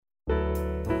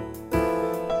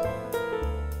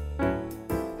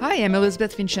Hi, I'm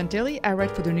Elizabeth Vincentelli. I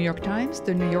write for the New York Times,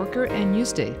 the New Yorker, and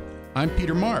Newsday. I'm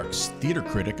Peter Marks, theater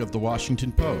critic of the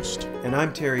Washington Post. And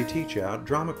I'm Terry Teachout,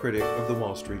 drama critic of the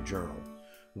Wall Street Journal.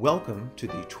 Welcome to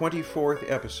the 24th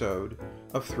episode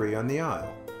of Three on the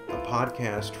Aisle, a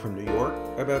podcast from New York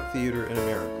about theater in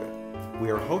America. We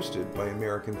are hosted by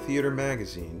American Theater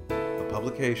Magazine, a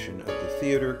publication of the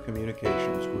Theater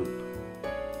Communications Group.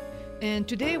 And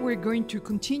today we're going to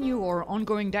continue our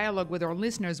ongoing dialogue with our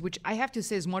listeners, which I have to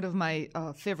say is one of my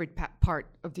favorite part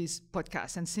of this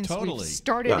podcast. And since we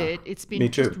started it's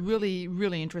been just really,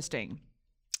 really interesting.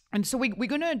 And so we're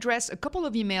going to address a couple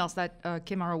of emails that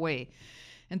came our way.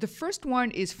 And the first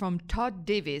one is from Todd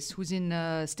Davis, who's in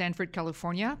Stanford,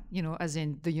 California, as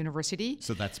in the university.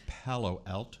 So that's Palo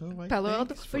Alto, Palo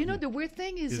Alto. But the weird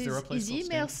thing is his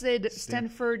email said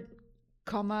Stanford,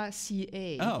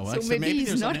 CA. Oh, so maybe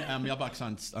he's not a mailbox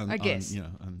on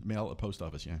mail, post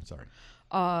office. Yeah,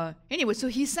 sorry. Anyway, so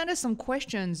he sent us some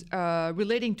questions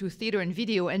relating to theater and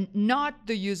video, and not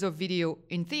the use of video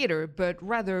in theater, but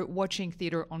rather watching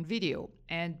theater on video.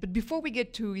 But before we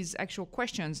get to his actual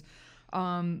questions,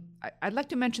 I'd like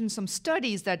to mention some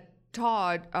studies that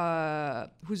Todd,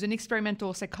 who's an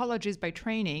experimental psychologist by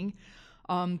training,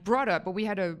 brought up, but we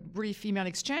had a brief email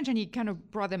exchange and he kind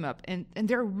of brought them up. And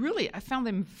they're really, I found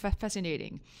them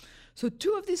fascinating. So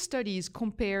two of these studies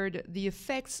compared the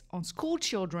effects on school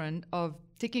children of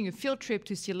taking a field trip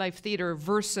to see live theater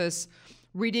versus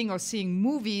reading or seeing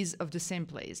movies of the same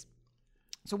plays.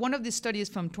 So one of these studies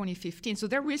from 2015, so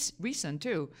they're recent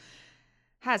too,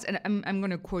 and I'm going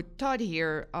to quote Todd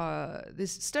here,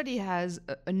 this study has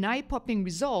an eye-popping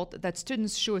result that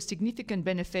students show a significant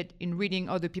benefit in reading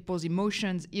other people's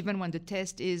emotions, even when the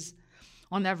test is,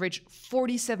 on average,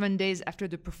 47 days after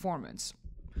the performance.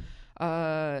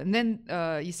 And then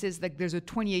he says that there's a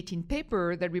 2018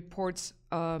 paper that reports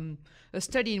a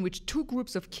study in which two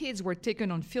groups of kids were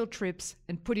taken on field trips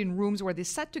and put in rooms where they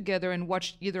sat together and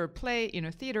watched either a play in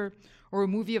a theater or a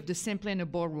movie of the same play in a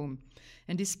ballroom.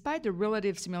 And despite the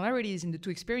relative similarities in the two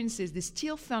experiences, they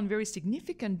still found very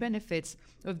significant benefits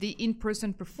of the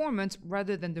in-person performance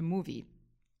rather than the movie.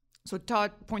 So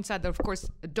Todd points out that, of course,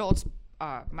 adults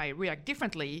might react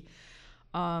differently.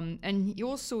 And he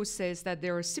also says that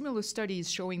there are similar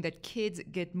studies showing that kids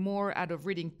get more out of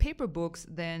reading paper books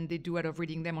than they do out of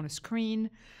reading them on a screen.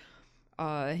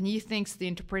 And he thinks the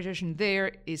interpretation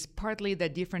there is partly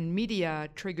that different media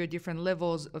trigger different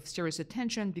levels of serious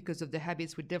attention because of the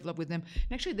habits we develop with them.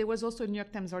 And actually, there was also a New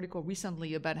York Times article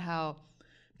recently about how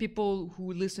people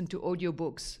who listen to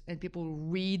audiobooks and people who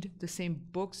read the same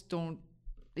books don't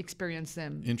experience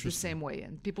them the same way.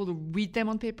 And people who read them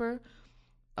on paper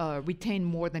retain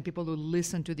more than people who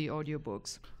listen to the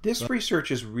audiobooks. This research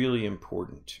is really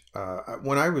important.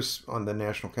 When I was on the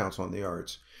National Council on the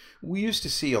Arts, we used to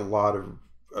see a lot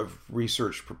of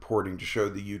research purporting to show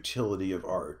the utility of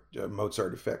art,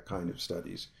 Mozart effect kind of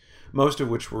studies, most of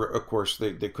which were, of course,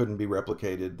 they couldn't be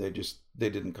replicated. They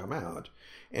didn't come out.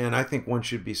 And I think one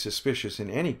should be suspicious in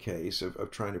any case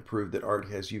of trying to prove that art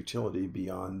has utility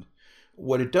beyond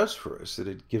what it does for us, that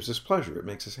it gives us pleasure, it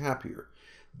makes us happier.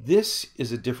 This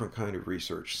is a different kind of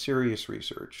research, serious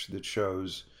research, that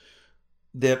shows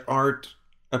that art,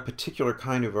 a particular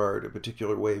kind of art, a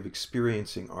particular way of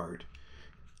experiencing art,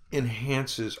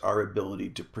 enhances our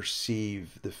ability to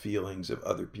perceive the feelings of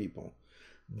other people.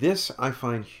 This I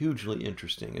find hugely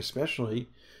interesting, especially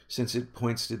since it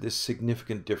points to this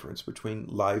significant difference between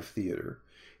live theater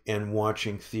and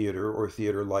watching theater or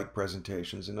theater-like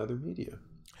presentations in other media.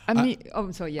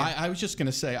 I was just going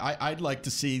to say, I'd like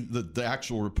to see the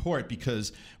actual report,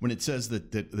 because when it says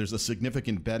that there's a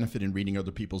significant benefit in reading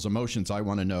other people's emotions, I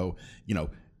want to know,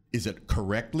 is it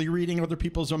correctly reading other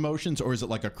people's emotions, or is it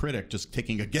like a critic just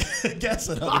taking a guess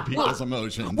at other people's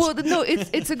emotions? Well, no,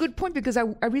 it's a good point, because I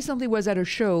recently was at a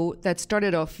show that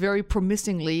started off very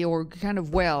promisingly or kind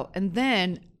of well, and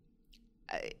then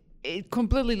it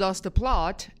completely lost the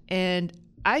plot, and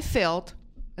I felt,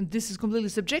 and this is completely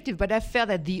subjective, but I felt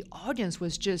that the audience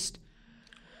was just,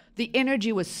 the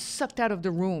energy was sucked out of the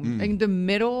room. In the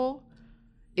middle,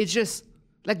 it's just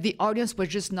like the audience was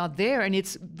just not there, and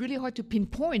it's really hard to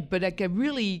pinpoint, but like I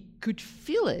really could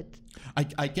feel it.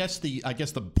 I guess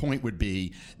the point would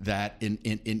be that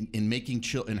in making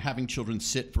in having children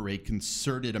sit for a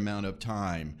concerted amount of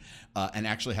time and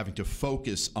actually having to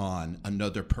focus on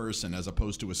another person as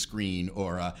opposed to a screen,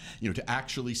 or to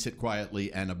actually sit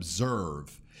quietly and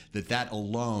observe, that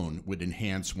alone would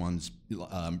enhance one's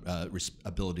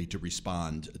ability to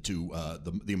respond to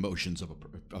the emotions of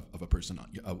a person.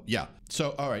 Yeah.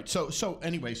 So all right. So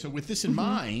anyway. So with this in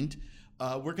mind,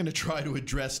 we're going to try to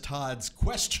address Todd's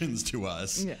questions to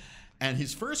us. Yeah. And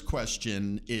his first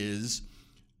question is,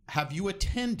 have you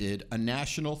attended a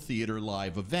National Theater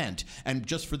Live event? And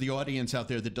just for the audience out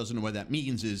there that doesn't know what that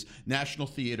means, is National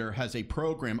Theater has a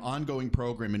program, ongoing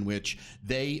program, in which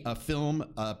they film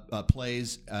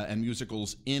plays and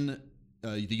musicals in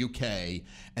the UK,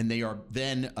 and they are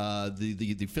then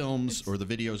the films or the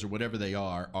videos or whatever they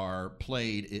are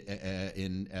played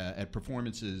at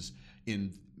performances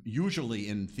usually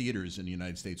in theaters in the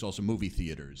United States, also movie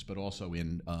theaters, but also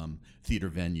in theater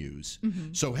venues.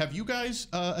 So have you guys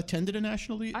attended a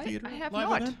National Theater I have Live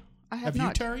not. event? I have you,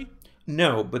 not. Terry?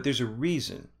 No, but there's a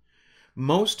reason.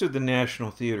 Most of the National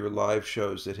Theater Live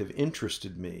shows that have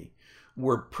interested me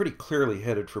were pretty clearly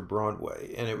headed for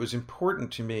Broadway, and it was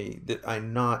important to me that I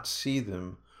not see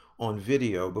them on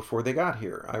video before they got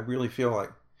here. I really feel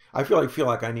like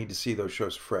I need to see those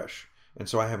shows fresh, and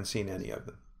so I haven't seen any of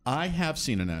them. I have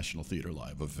seen a National Theater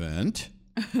Live event.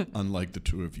 Unlike the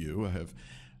two of you,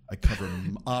 I cover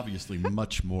obviously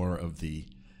much more of the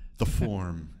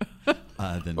form than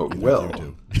either of you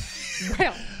do.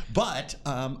 Well, But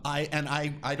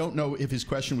I don't know if his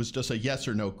question was just a yes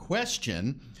or no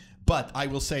question. But I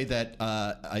will say that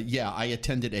I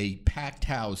attended a packed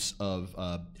house of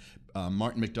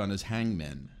Martin McDonagh's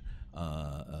Hangmen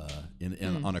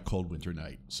on a cold winter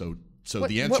night. So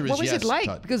the answer is yes. What was it like?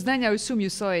 Todd. Because then I assume you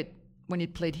saw it when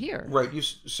it played here. Right.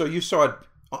 So you saw it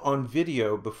on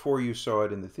video before you saw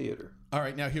it in the theater. All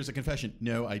right, now here's a confession.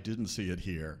 No, I didn't see it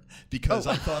here because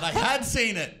I thought I had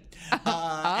seen it.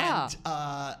 And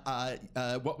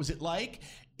what was it like?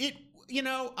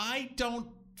 I don't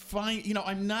find,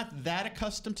 I'm not that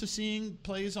accustomed to seeing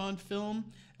plays on film,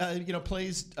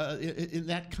 plays in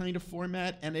that kind of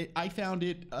format, and I found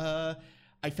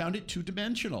it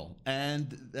two-dimensional,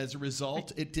 and as a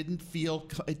result, it didn't feel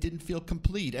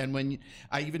complete. And when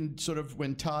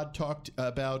Todd talked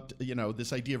about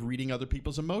this idea of reading other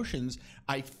people's emotions,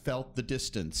 I felt the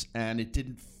distance, and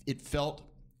it felt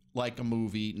like a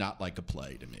movie, not like a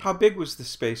play to me. How big was the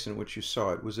space in which you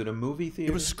saw it? Was it a movie theater?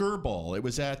 It was Skirball. It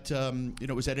was at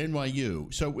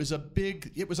NYU. So it was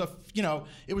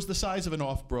it was the size of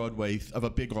a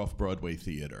big off-Broadway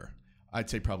theater. I'd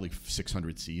say probably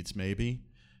 600 seats, maybe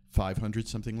 500,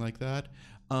 something like that.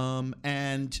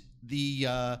 And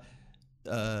it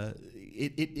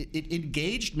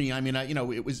engaged me. I mean,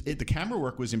 the camera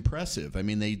work was impressive. I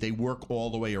mean, they work all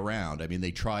the way around. I mean,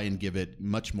 they try and give it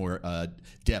much more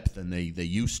depth than they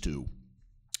used to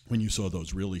when you saw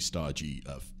those really stodgy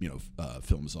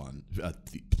films on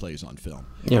plays on film.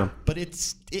 Yeah. But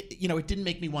it didn't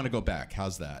make me want to go back.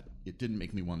 How's that? It didn't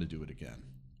make me want to do it again.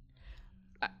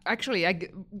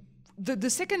 Actually, the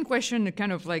second question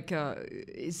kind of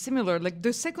is similar. Like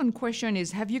the second question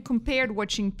is, have you compared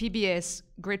watching PBS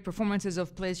great performances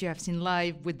of plays you have seen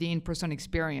live with the in-person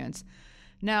experience?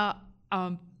 Now,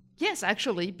 yes,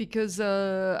 actually, because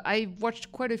I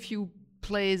watched quite a few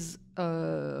plays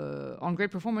on great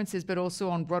performances, but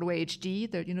also on Broadway HD,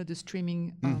 the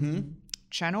streaming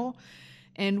channel,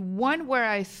 and one where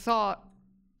I thought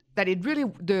that it really,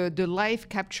 the live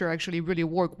capture actually really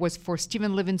worked was for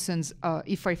Stephen Levinson's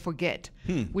If I Forget,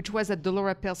 which was at the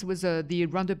Laura Pels. It was the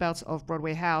Roundabouts of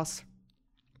Broadway House.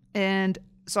 And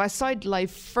so I saw it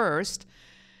live first.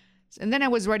 And then I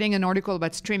was writing an article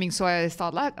about streaming. So I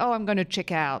thought I'm going to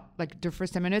check out the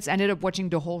first 10 minutes. I ended up watching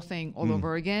the whole thing all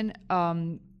over again.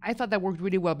 I thought that worked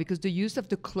really well because the use of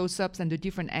the close-ups and the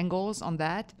different angles on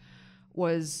that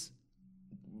was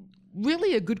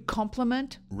really a good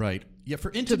complement. Right. Yeah,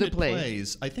 for intimate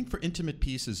plays, I think for intimate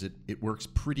pieces, it works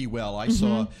pretty well. I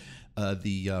saw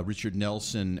the Richard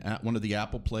Nelson, one of the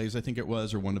Apple plays, I think it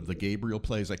was, or one of the Gabriel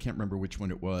plays. I can't remember which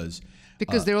one it was.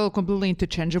 Because they're all completely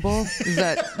interchangeable? Is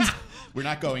that... We're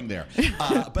not going there.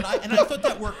 But I thought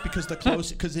that worked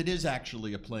because it is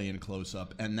actually a play in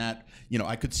close-up, and that,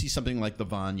 I could see something like the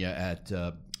Vanya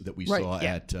that we saw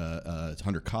at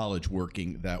Hunter College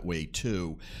working that way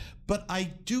too. But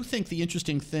I do think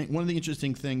one of the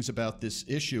interesting things about this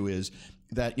issue is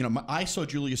that, I saw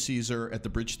Julius Caesar at the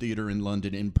British Theatre in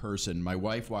London in person. My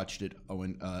wife watched it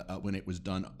when it was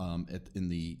done in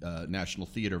the National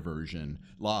Theatre version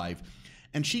live,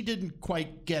 and she didn't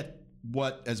quite get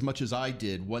as much as I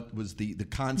did, what was the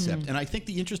concept. And I think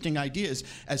the interesting idea is,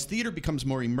 as theater becomes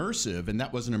more immersive, and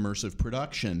that was an immersive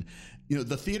production,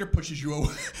 the theater pushes you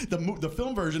away, the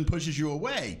film version pushes you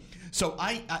away. So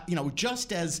I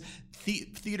just as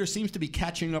theater seems to be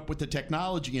catching up with the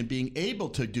technology and being able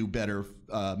to do better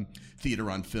theater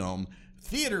on film,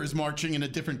 theater is marching in a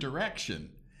different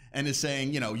direction and is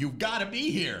saying, you've got to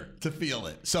be here to feel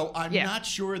it. So I'm not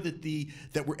sure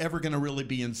that we're ever going to really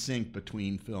be in sync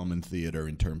between film and theater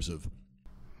in terms of...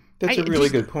 That's a really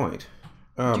good point.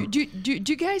 Do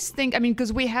you guys think? I mean,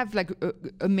 because we have like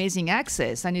amazing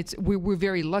access, and we're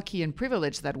very lucky and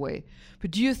privileged that way.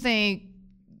 But do you think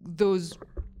those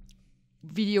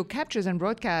video captures and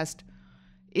broadcast,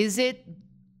 is it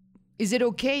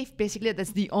okay if basically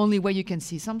that's the only way you can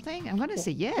see something? I'm going to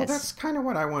say yes. Well, that's kind of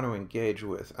what I want to engage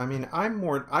with. I mean,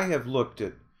 I have looked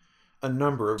at a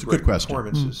number of great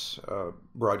performances,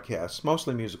 broadcasts,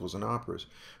 mostly musicals and operas,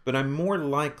 but I'm more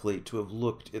likely to have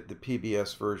looked at the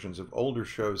PBS versions of older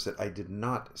shows that I did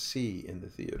not see in the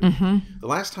theater. The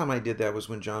last time I did that was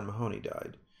when John Mahoney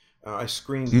died. I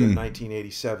screened the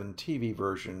 1987 TV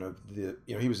version of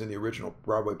he was in the original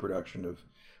Broadway production of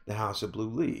The House of Blue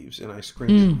Leaves, and I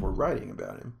screened it before writing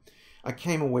about him. I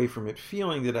came away from it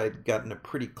feeling that I'd gotten a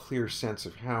pretty clear sense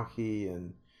of how he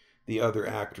and the other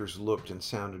actors looked and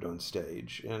sounded on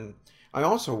stage. And I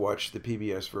also watched the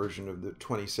PBS version of the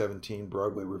 2017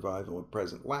 Broadway revival of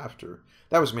Present Laughter.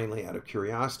 That was mainly out of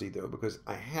curiosity, though, because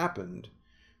I happened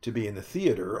to be in the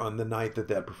theater on the night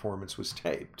that performance was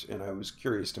taped, and I was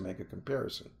curious to make a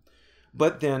comparison.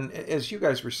 But then, as you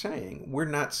guys were saying, we're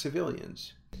not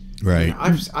civilians. Right.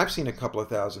 I've seen a couple of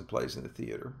thousand plays in the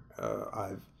theater.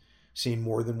 I've seen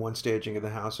more than one staging of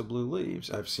The House of Blue Leaves.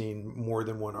 I've seen more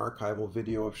than one archival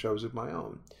video of shows of my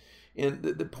own. And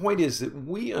the point is that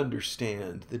we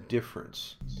understand the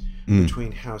difference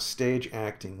between how stage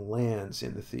acting lands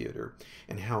in the theater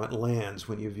and how it lands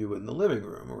when you view it in the living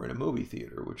room or in a movie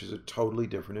theater, which is a totally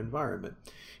different environment.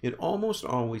 It almost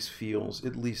always feels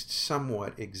at least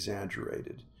somewhat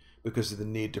exaggerated because of the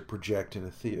need to project in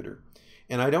a theater.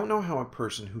 And I don't know how a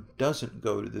person who doesn't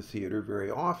go to the theater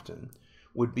very often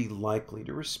would be likely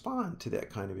to respond to that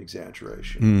kind of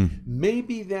exaggeration.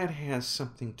 Maybe that has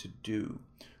something to do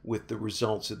with the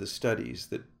results of the studies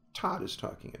that Todd is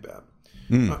talking about.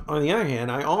 On the other hand,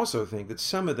 I also think that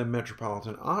some of the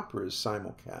Metropolitan Opera's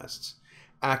simulcasts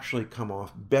actually come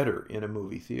off better in a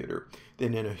movie theater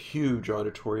than in a huge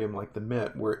auditorium like the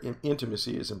Met, where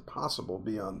intimacy is impossible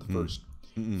beyond the first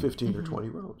 15 or 20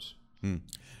 rows.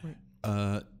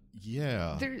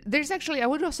 Yeah. There's actually, I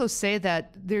would also say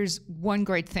that there's one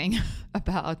great thing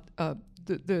about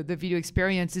the video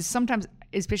experience is sometimes,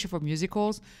 especially for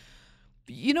musicals,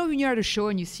 you know, when you're at a show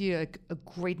and you see a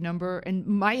great number, and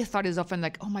my thought is often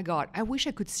like, oh my God, I wish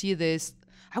I could see this.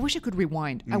 I wish I could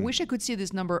rewind. I wish I could see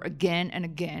this number again and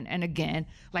again and again,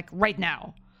 like right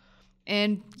now.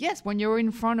 And yes, when you're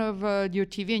in front of your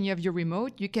TV and you have your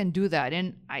remote, you can do that.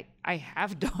 And I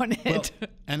have done it. Well,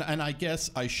 and I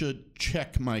guess I should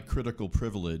check my critical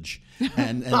privilege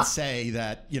and say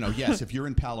that, you know, yes, if you're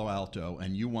in Palo Alto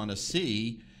and you want to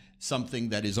see something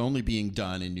that is only being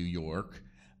done in New York,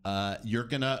 you're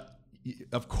going to,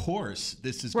 of course,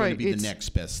 this is going to be the next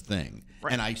best thing.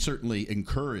 Right. And I certainly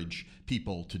encourage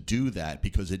people to do that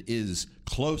because it is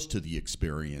close to the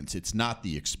experience. It's not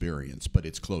the experience, but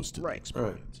it's close to the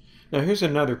experience. Right. Now, here's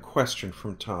another question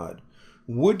from Todd.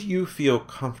 Would you feel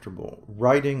comfortable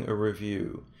writing a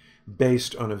review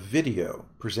based on a video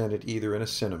presented either in a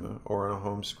cinema or on a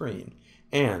home screen?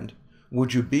 And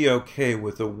would you be okay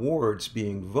with awards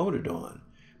being voted on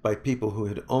by people who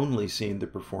had only seen the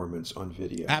performance on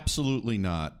video? Absolutely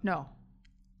not. No.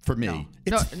 For me. No.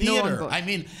 It's theater. I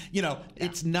mean, you know,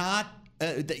 it's not,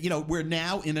 you know, we're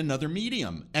now in another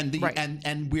medium. And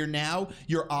and we're now,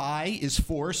 your eye is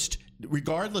forced,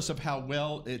 regardless of how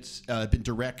well it's been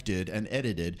directed and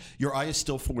edited, your eye is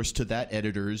still forced to that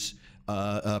editor's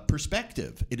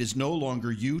perspective. It is no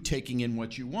longer you taking in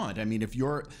what you want. I mean, if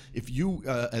you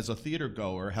as a theater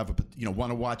goer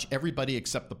want to watch everybody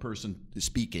except the person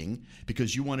speaking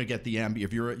because you want to get the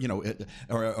if you're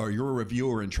or you're a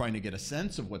reviewer and trying to get a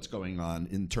sense of what's going on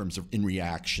in terms of in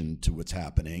reaction to what's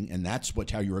happening, and that's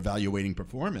how you're evaluating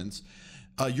performance.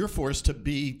 You're forced to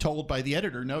be told by the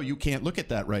editor, no, you can't look at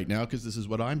that right now because this is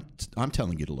what I'm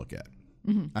telling you to look at.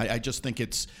 I just think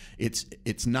it's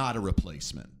not a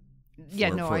replacement.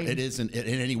 It isn't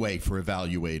in any way for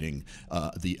evaluating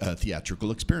the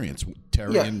theatrical experience.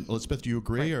 Terry and Elizabeth, do you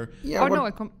agree? Or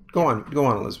go on,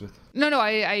 Elizabeth. No,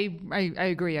 I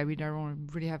agree. I mean, I don't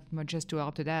really have much else to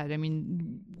add to that. I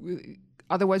mean,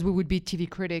 otherwise we would be TV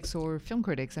critics or film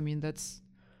critics. I mean, that's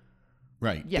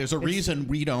right. Yeah, there's a reason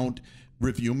we don't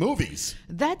review movies.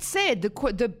 That said, the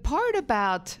part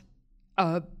about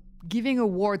giving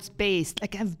awards based,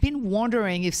 like I've been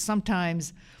wondering if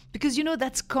sometimes. Because, you know,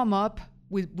 that's come up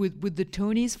with the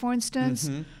Tonys, for instance,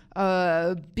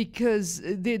 because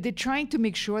they're trying to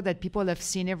make sure that people have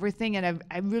seen everything. And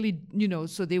I really,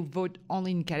 so they vote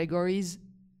only in categories.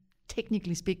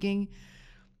 Technically speaking,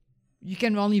 you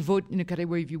can only vote in a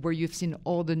category where you've seen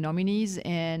all the nominees.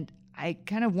 And I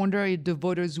kind of wonder if the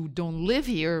voters who don't live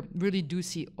here really do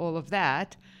see all of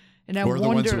that. And I Or the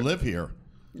wonder, ones who live here.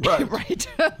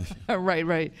 Right.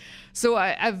 right. So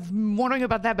I'm wondering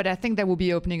about that, but I think that will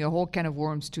be opening a whole can of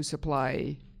worms to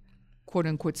supply quote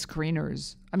unquote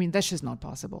screeners. I mean, that's just not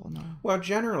possible. No. Well,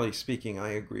 generally speaking,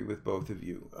 I agree with both of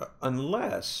you,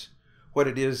 unless what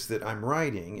it is that I'm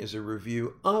writing is a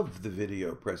review of the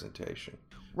video presentation.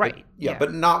 Right.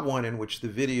 But not one in which the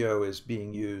video is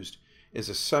being used as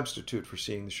a substitute for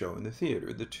seeing the show in the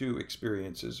theater. The two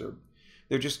experiences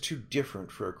they're just too different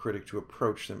for a critic to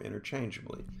approach them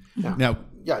interchangeably. Now,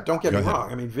 don't get me wrong.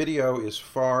 I mean, video is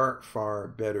far, far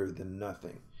better than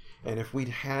nothing. And if we'd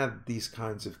had these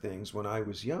kinds of things when I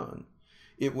was young,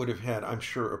 it would have had, I'm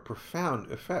sure, a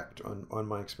profound effect on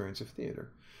my experience of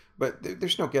theater. But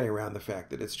there's no getting around the fact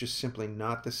that it's just simply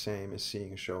not the same as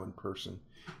seeing a show in person.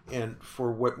 And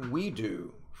for what we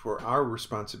do, for our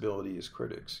responsibility as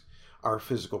critics, our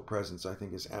physical presence, I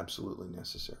think, is absolutely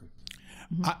necessary.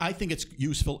 I think it's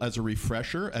useful as a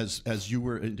refresher, as you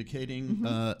were indicating,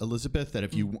 Elizabeth, that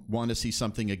if you want to see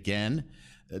something again,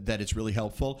 that it's really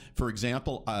helpful. For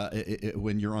example,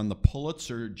 when you're on the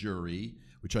Pulitzer jury,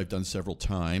 which I've done several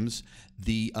times,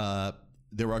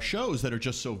 there are shows that are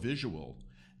just so visual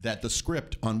that the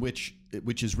script on which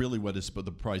is really what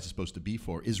the prize is supposed to be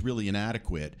for is really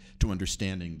inadequate to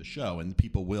understanding the show, and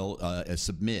people will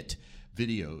submit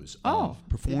videos of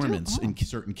performance in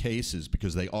certain cases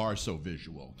because they are so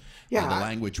visual. Yeah, the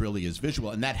language really is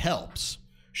visual, and that helps.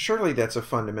 Surely that's a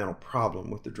fundamental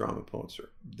problem with the Drama Pulitzer.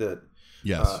 That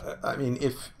yes, I mean,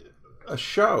 if a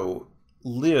show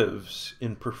lives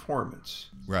in performance,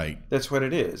 right? That's what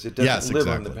it is. It doesn't live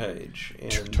on the page.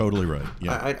 And totally right.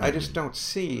 Yeah, I just don't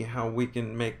see how we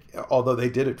can make. Although they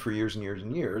did it for years and years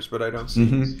and years, but I don't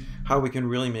see how we can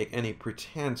really make any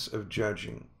pretense of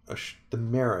judging the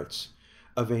merits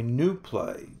of a new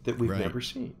play that we've never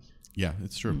seen. Yeah,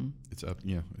 it's true. It's up.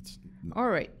 Yeah, it's. All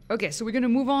right. Okay, so we're going to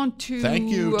move on to Thank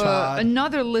you, Todd.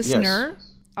 Another listener,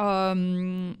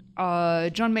 Yes.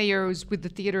 John Mayer, who's with the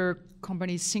theater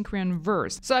company Synchron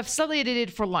Verse. So I've studied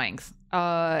it for length.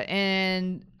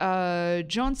 And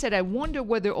John said, I wonder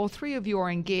whether all three of you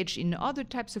are engaged in other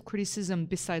types of criticism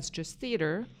besides just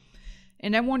theater.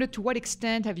 And I wonder to what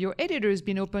extent have your editors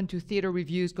been open to theater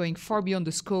reviews going far beyond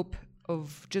the scope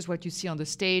of just what you see on the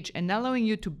stage and allowing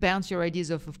you to bounce your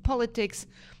ideas off of politics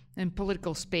and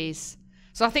political space.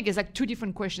 So I think it's like two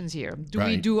different questions here. Do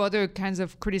we do other kinds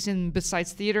of criticism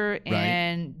besides theater?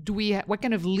 And do we what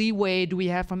kind of leeway do we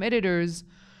have from editors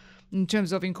in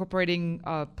terms of incorporating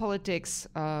politics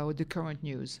with the current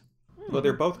news? Well,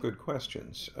 they're both good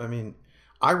questions. I mean,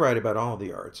 I write about all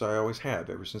the arts. I always have,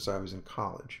 ever since I was in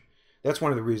college. That's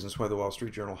one of the reasons why the Wall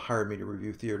Street Journal hired me to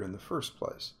review theater in the first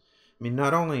place. I mean,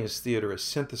 not only is theater a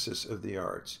synthesis of the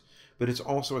arts, but it's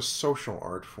also a social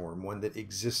art form, one that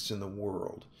exists in the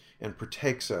world and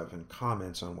partakes of and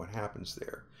comments on what happens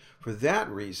there. For that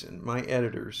reason, my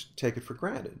editors take it for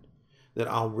granted that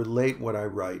I'll relate what I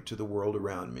write to the world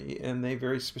around me, and they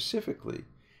very specifically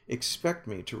expect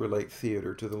me to relate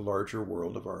theater to the larger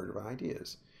world of art of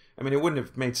ideas. I mean, it wouldn't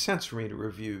have made sense for me to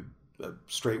review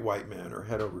Straight White Men or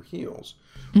Head Over Heels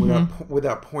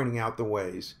without pointing out the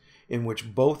ways in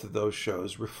which both of those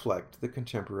shows reflect the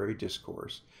contemporary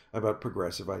discourse about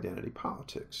progressive identity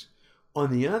politics.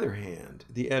 On the other hand,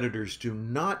 the editors do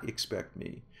not expect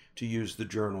me to use the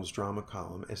journal's drama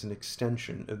column as an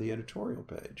extension of the editorial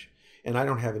page, and I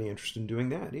don't have any interest in doing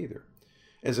that either.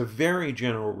 As a very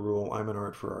general rule, I'm an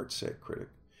art for art's sake critic.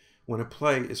 When a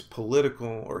play is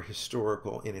political or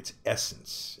historical in its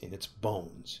essence, in its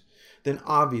bones, then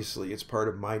obviously it's part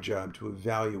of my job to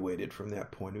evaluate it from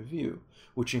that point of view,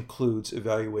 which includes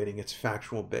evaluating its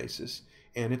factual basis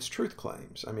and its truth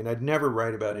claims. I mean, I'd never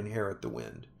write about Inherit the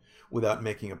Wind without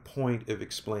making a point of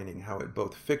explaining how it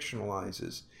both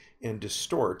fictionalizes and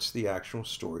distorts the actual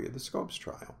story of the Scopes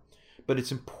trial. But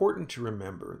it's important to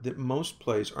remember that most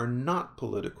plays are not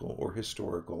political or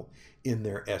historical in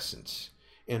their essence,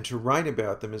 and to write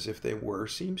about them as if they were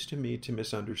seems to me to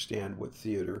misunderstand what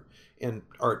theater and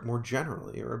art more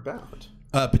generally are about.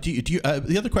 But do you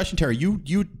the other question, Terry,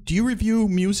 do you review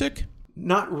music?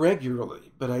 Not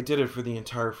regularly, but I did it for the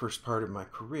entire first part of my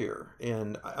career.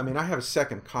 And I mean, I have a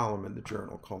second column in the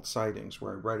journal called Sightings,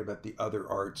 where I write about the other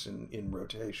arts in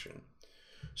rotation.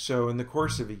 So in the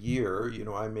course of a year, you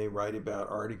know, I may write about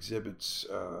art exhibits,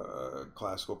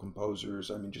 classical composers,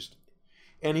 I mean, just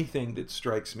anything that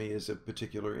strikes me as of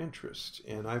particular interest.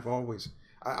 And I've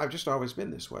just always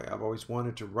been this way. I've always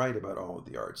wanted to write about all of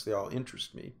the arts. They all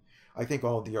interest me. I think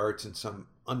all of the arts in some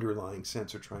underlying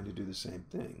sense are trying to do the same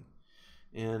thing.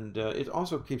 And it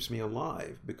also keeps me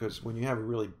alive, because when you have a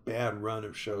really bad run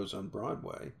of shows on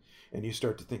Broadway and you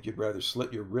start to think you'd rather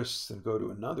slit your wrists than go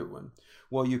to another one,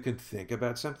 well, you can think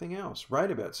about something else,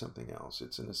 write about something else.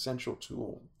 It's an essential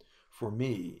tool for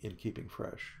me in keeping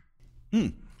fresh.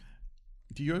 Do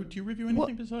you review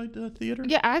anything besides theater?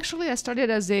 Yeah, actually, I started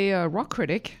as a rock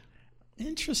critic.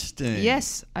 Interesting.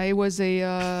 Yes, I was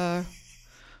a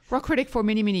rock critic for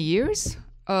many, many years.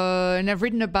 And I've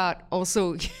written about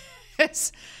also,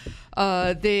 yes,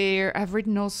 I've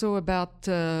written also about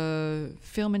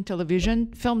film and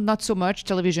television. Film, not so much.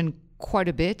 Television, quite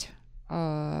a bit.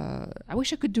 I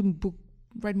wish I could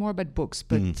write more about books,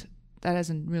 but that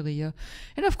hasn't really.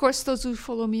 And of course, those who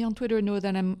follow me on Twitter know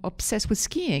that I'm obsessed with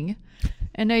skiing,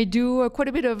 and I do quite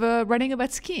a bit of writing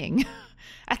about skiing.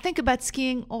 I think about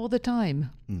skiing all the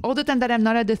time. All the time that I'm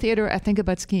not at the theater, I think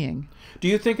about skiing. Do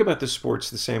you think about the sports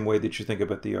the same way that you think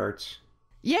about the arts?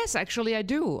 Yes, actually, I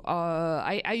do.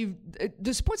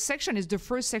 The sports section is the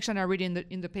first section I read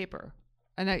in the paper,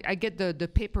 and I get the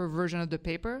paper version of the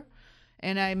paper.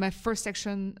 And my first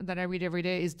section that I read every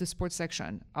day is the sports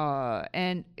section,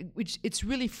 and it's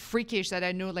really freakish that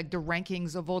I know like the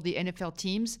rankings of all the NFL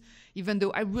teams, even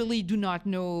though I really do not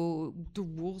know the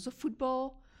rules of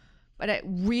football. But I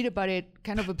read about it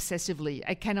kind of obsessively.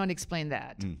 I cannot explain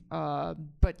that.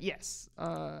 But yes,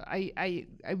 I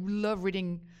love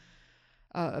reading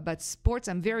about sports.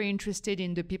 I'm very interested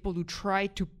in the people who try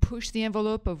to push the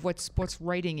envelope of what sports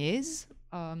writing is.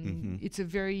 It's a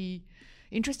very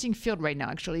interesting field right now,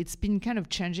 actually. It's been kind of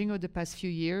changing over the past few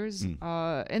years.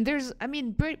 And there's, I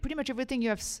mean, pretty much every time you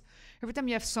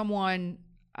have someone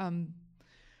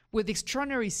with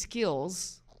extraordinary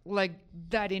skills, like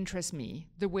that interests me,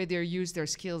 the way they use their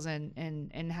skills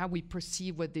and how we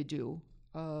perceive what they do.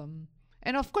 And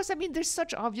of course, I mean, there's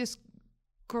such obvious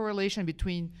correlation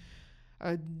between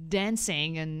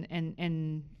dancing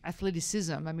and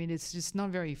athleticism. I mean, it's just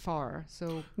not very far.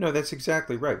 So no, that's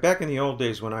exactly right. Back in the old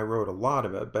days when I wrote a lot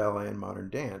about ballet and modern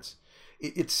dance,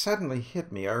 it suddenly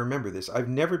hit me. I remember this. I've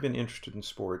never been interested in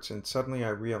sports, and suddenly I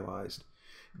realized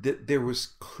that there was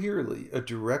clearly a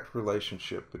direct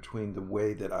relationship between the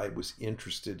way that I was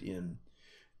interested in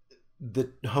the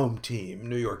home team,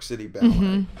 New York City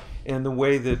Ballet, and the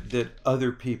way that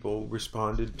other people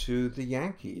responded to the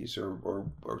Yankees or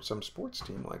some sports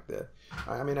team like that.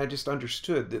 I mean, I just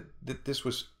understood that this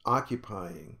was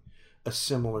occupying a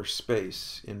similar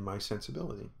space in my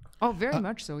sensibility. Oh, very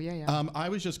much so. Yeah. I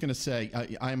was just going to say,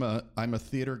 I'm a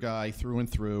theater guy through and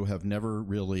through. Have never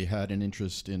really had an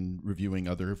interest in reviewing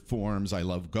other forms. I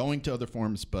love going to other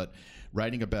forms, but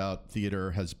writing about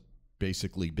theater has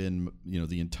basically been,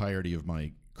 the entirety of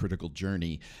my critical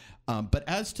journey. But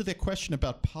as to the question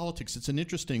about politics, it's an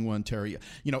interesting one, Terry.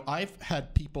 I've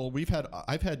had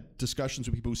discussions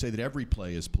with people who say that every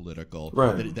play is political,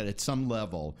 right. that at some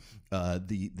level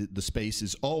the space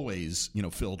is always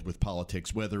filled with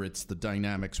politics, whether it's the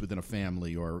dynamics within a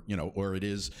family or it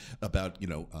is about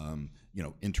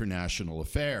international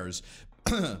affairs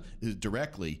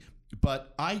directly.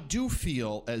 But I do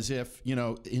feel as if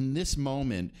in this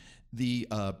moment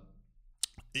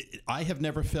I have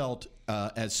never felt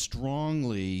as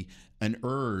strongly an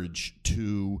urge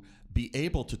to be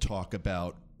able to talk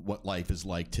about what life is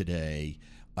like today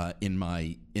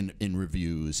in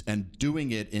reviews, and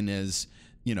doing it in as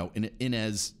in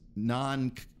as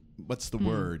non what's the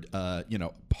word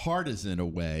partisan a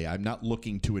way. I'm not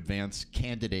looking to advance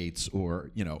candidates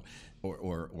or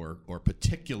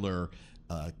particular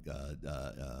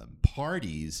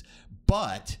parties,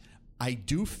 but I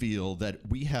do feel that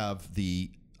we have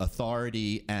the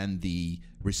authority and the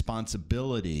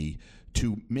responsibility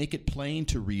to make it plain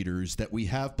to readers that we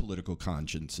have political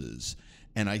consciences.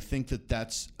 And I think that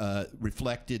that's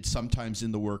reflected sometimes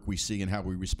in the work we see and how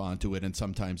we respond to it, and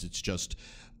sometimes it's just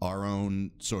our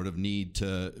own sort of need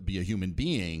to be a human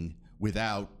being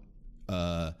without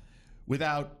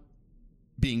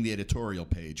being the editorial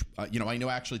page. I know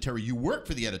actually, Terry, you work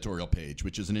for the editorial page,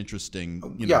 which is an interesting,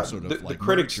 sort of the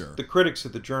critics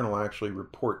at the Journal actually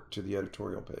report to the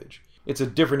editorial page. It's a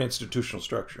different institutional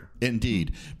structure.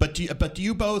 Indeed, but do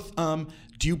you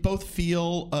both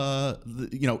feel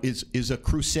is a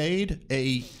crusade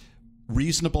a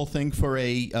reasonable thing for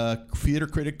a theater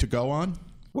critic to go on?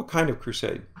 What kind of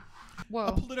crusade? Well,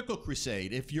 a political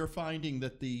crusade. If you're finding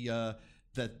that you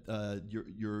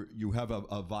have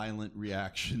a violent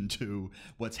reaction to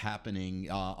what's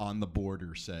happening on the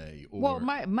border, say. Or... Well,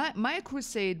 my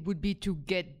crusade would be to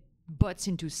get butts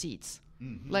into seats.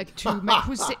 Mm-hmm. Like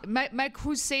my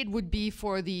crusade would be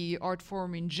for the art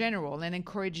form in general and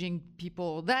encouraging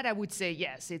people. That I would say,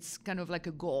 yes, it's kind of like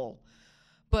a goal.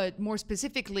 But more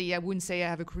specifically, I wouldn't say I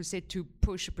have a crusade to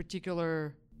push a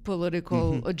particular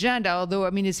political agenda, although,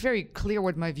 I mean, it's very clear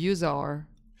what my views are.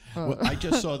 Well, I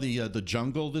just saw the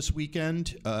Jungle this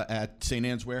weekend at St.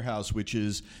 Anne's Warehouse, which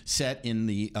is set in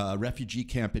the refugee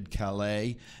camp in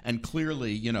Calais, and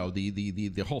clearly,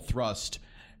 the whole thrust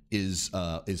is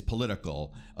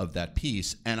political of that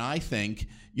piece, and I think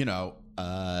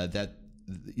that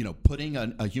putting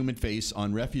a human face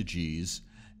on refugees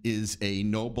is a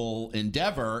noble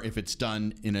endeavor if it's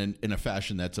done in a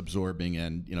fashion that's absorbing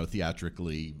and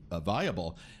theatrically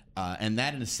viable. And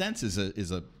that, in a sense, is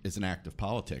an act of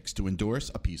politics to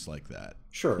endorse a piece like that.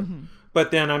 Sure. Mm-hmm.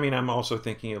 But then, I'm also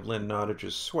thinking of Lynn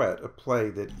Nottage's Sweat, a play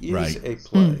that is right. a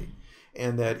play,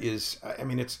 and that is,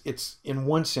 it's in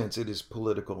one sense it is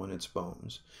political in its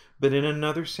bones, but in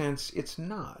another sense it's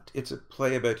not. It's a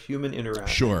play about human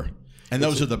interaction. Ssure. And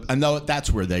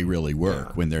that's where they really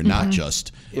work, when they're not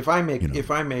just. If I make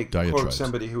diatribes. Quote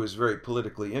somebody who is very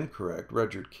politically incorrect,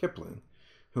 Rudyard Kipling,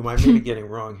 whom I may be getting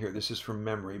wrong here. This is from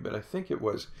memory, but I think it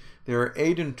was, there are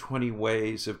 8 and 20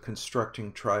 ways of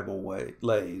constructing tribal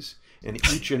lays, and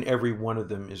each and every one of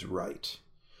them is right.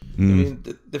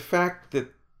 The fact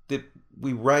that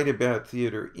we write about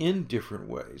theater in different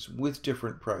ways, with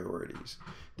different priorities,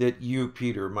 that you,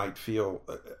 Peter, might feel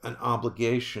an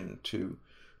obligation to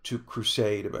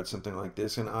crusade about something like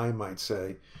this, and I might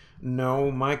say,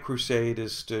 no, my crusade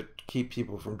is to keep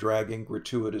people from dragging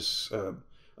gratuitous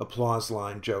applause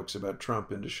line jokes about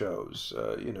Trump into shows.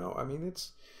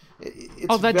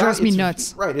 It's that drives me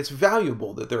nuts. Right, it's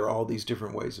valuable that there are all these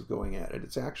different ways of going at it.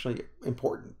 It's actually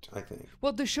important, I think.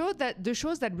 Well, the shows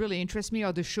that really interest me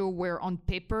are the show where on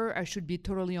paper I should be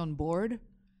totally on board,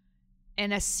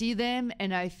 and I see them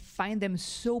and I find them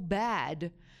so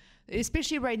bad.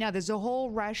 Especially right now, there's a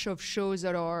whole rash of shows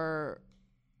that are,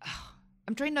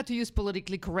 I'm trying not to use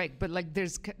politically correct, but like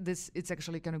there's this, it's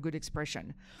actually kind of good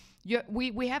expression. Yeah,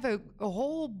 we have a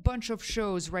whole bunch of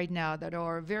shows right now that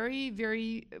are very,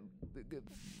 very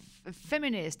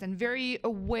feminist and very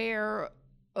aware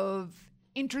of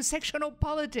intersectional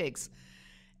politics.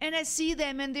 And I see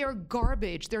them and they're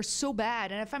garbage. They're so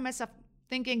bad. And I find myself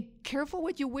thinking, careful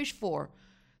what you wish for.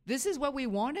 This is what we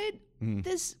wanted?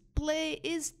 This play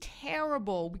is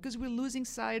terrible because we're losing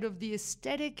sight of the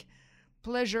aesthetic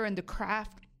pleasure and the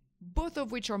craft, both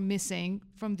of which are missing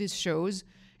from these shows.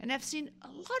 And I've seen a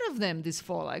lot of them this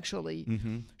fall, actually.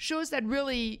 Shows that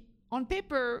really, on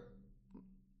paper,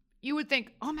 you would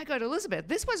think, oh my God, Elizabeth,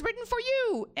 this was written for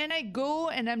you. And I go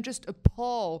and I'm just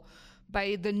appalled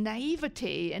by the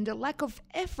naivete and the lack of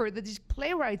effort that these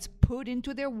playwrights put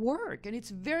into their work. And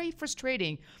it's very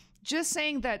frustrating. Just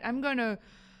saying that I'm going to...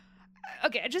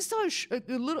 Okay, I just saw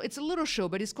it's a little show,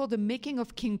 but it's called The Making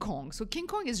of King Kong. So King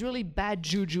Kong is really bad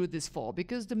juju this fall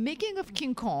because The Making of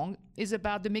King Kong is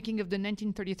about the making of the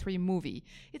 1933 movie.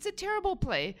 It's a terrible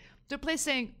play. The play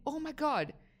saying, oh my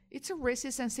God, it's a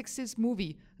racist and sexist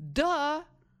movie. Duh.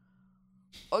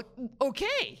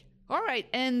 Okay. All right.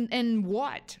 And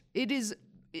what?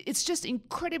 It's just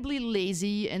incredibly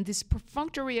lazy and this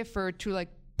perfunctory effort to like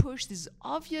push this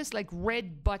obvious like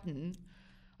red button.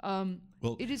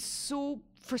 It is so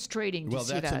frustrating to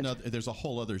see that. There's a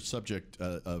whole other subject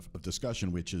of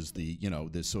discussion, which is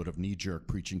this sort of knee-jerk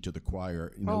preaching to the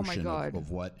choir notion of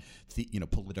what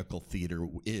political theater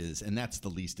is, and that's the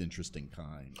least interesting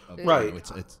kind. Right.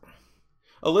 It's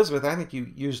Elizabeth, I think you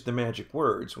used the magic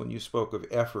words when you spoke of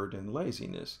effort and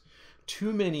laziness.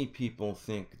 Too many people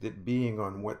think that being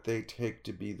on what they take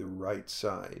to be the right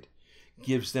side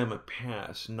gives them a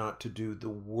pass not to do the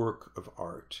work of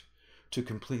art, to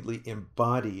completely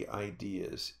embody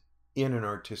ideas in an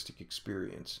artistic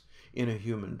experience, in a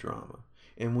human drama.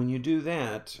 And when you do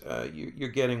that, you're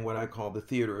getting what I call the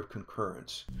theater of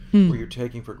concurrence, where you're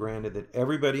taking for granted that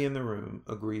everybody in the room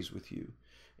agrees with you.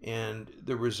 And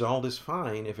the result is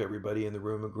fine if everybody in the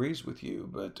room agrees with you,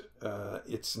 but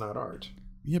it's not art.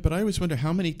 Yeah, but I always wonder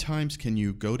how many times can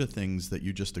you go to things that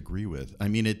you just agree with? I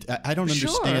mean, I don't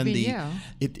understand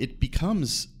it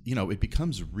becomes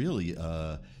really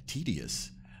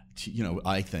tedious.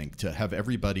 I think to have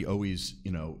everybody always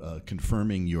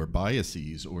confirming your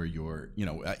biases or your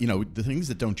the things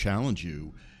that don't challenge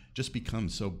you just become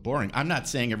so boring. I'm not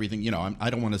saying everything, I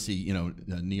don't want to see,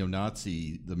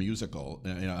 Neo-Nazi the musical,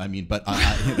 but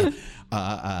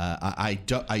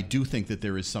I do think that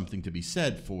there is something to be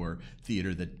said for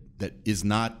theater that is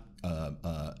not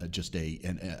just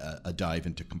a dive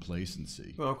into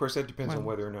complacency. Well, of course, that depends on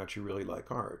whether or not you really like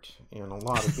art, and a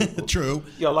lot of people. True.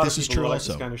 Yeah, a lot this of is people true who like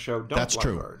also. this kind of show don't That's like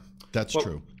true. art. That's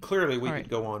true. Clearly, we could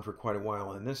go on for quite a while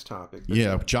on this topic.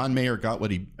 Yeah, John Mayer got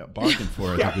what he bargained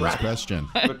for. I think with his question.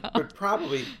 But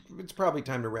probably it's probably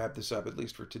time to wrap this up, at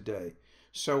least for today.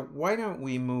 So why don't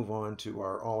we move on to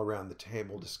our all around the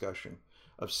table discussion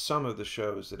of some of the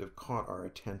shows that have caught our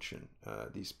attention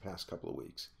these past couple of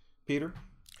weeks. Peter?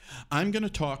 I'm going to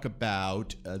talk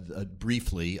about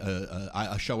briefly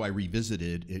a show I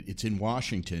revisited. It's in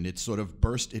Washington. It sort of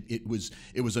burst. It was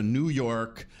a New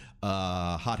York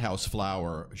hothouse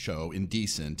flower show,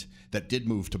 Indecent, that did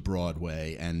move to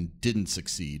Broadway and didn't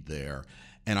succeed there.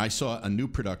 And I saw a new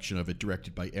production of it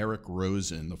directed by Eric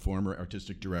Rosen, the former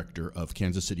artistic director of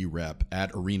Kansas City Rep,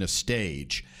 at Arena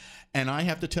Stage. And I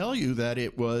have to tell you that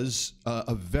it was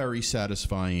a very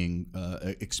satisfying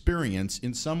experience,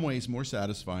 in some ways more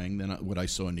satisfying than what I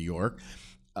saw in New York.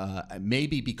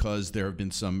 Maybe because there's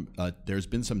been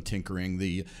some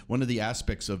tinkering. One of the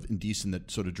aspects of Indecent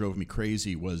that sort of drove me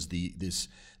crazy was the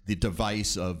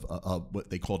device of what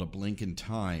they called a blink in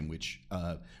time, which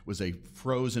was a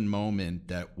frozen moment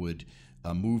that would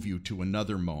move you to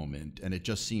another moment, and it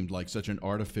just seemed like such an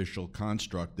artificial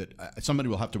construct that somebody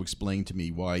will have to explain to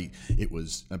me why it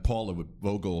was. And Paula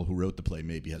Vogel, who wrote the play,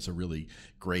 maybe has a really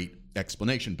great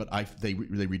explanation, but they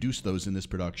reduced those in this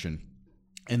production,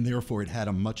 and therefore it had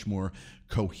a much more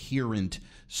coherent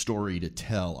story to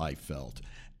tell, I felt.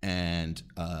 And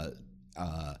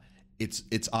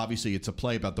it's obviously it's a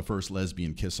play about the first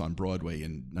lesbian kiss on Broadway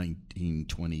in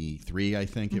 1923, I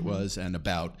think it was, and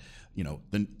about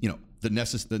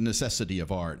the necessity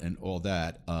of art and all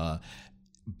that.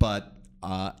 But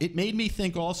it made me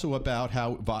think also about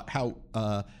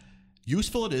how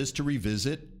useful it is to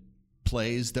revisit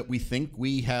plays that we think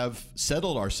we have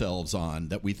settled ourselves on,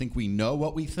 that we think we know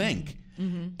what we think.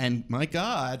 Mm-hmm. And my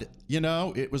God,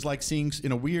 it was like seeing,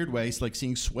 in a weird way, it's like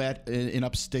seeing Sweat in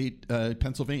upstate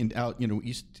Pennsylvania, out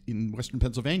east in western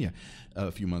Pennsylvania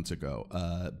a few months ago.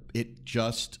 It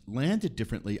just landed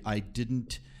differently. I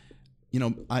didn't.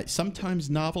 Sometimes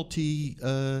novelty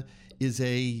is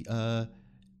a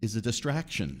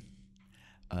distraction,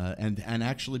 and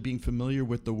actually being familiar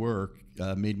with the work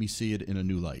made me see it in a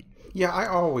new light. Yeah, I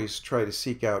always try to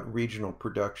seek out regional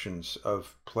productions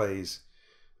of plays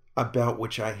about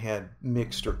which I had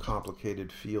mixed or complicated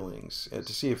feelings to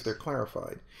see if they're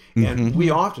clarified. Mm-hmm. And we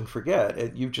often forget,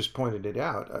 and you've just pointed it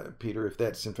out, Peter, if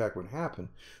that's in fact what happened,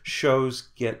 shows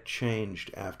get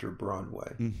changed after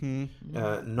Broadway.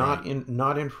 Mm-hmm.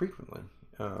 Not infrequently.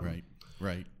 Right.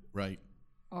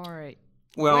 All right.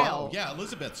 Well, yeah,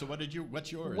 Elizabeth, so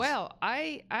what's yours? Well,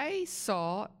 I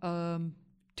saw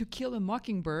To Kill a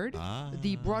Mockingbird,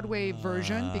 the Broadway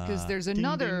version, because there's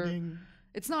another... Ding, ding, ding.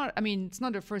 It's not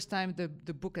the first time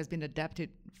the book has been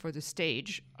adapted for the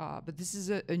stage, but this is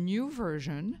a new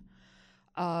version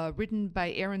written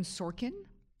by Aaron Sorkin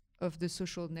of The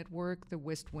Social Network, The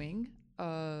West Wing,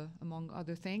 among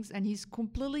other things. And he's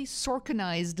completely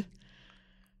Sorkinized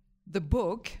the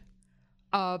book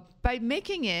by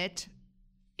making it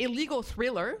a legal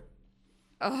thriller.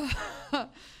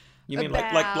 You mean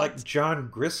like John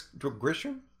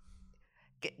Grisham?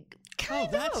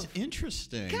 That's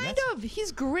interesting.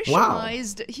 He's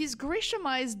Grishamized. He's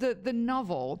Grishamized the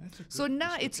novel. So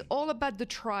now it's all about the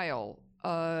trial.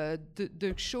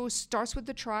 The show starts with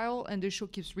the trial, and the show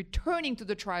keeps returning to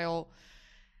the trial,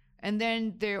 and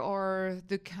then there are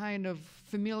the kind of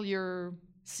familiar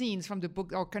scenes from the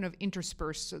book are kind of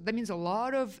interspersed. So that means a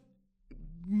lot of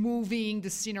moving the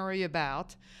scenery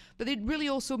about, but it really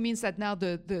also means that now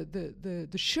the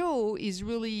show is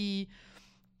really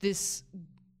this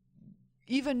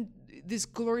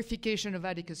glorification of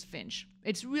Atticus Finch.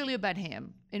 It's really about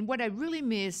him. And what I really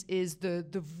miss is the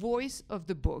voice of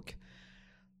the book.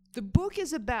 The book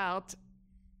is about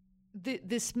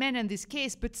this man and this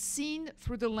case, but seen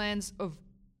through the lens of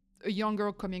a young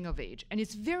girl coming of age. And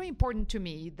it's very important to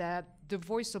me that the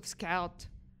voice of Scout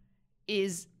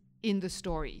is in the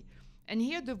story. And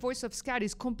here the voice of Scout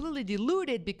is completely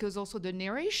diluted because also the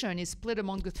narration is split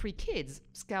among the three kids,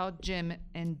 Scout, Jim,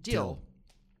 and Dill.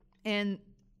 And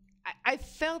I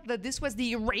felt that this was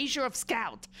the erasure of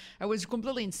Scout. I was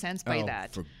completely incensed by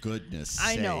that. For goodness sakes.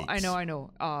 I know.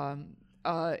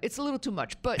 It's a little too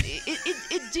much, but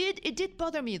it did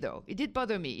bother me though. It did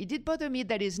bother me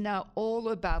that is now all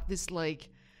about this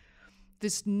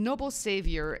this noble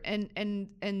savior, and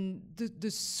the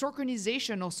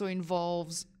Sorkinization also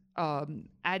involves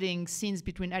adding scenes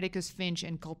between Atticus Finch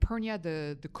and Calpurnia,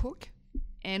 the cook,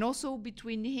 and also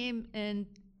between him and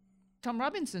Tom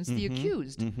Robinson's the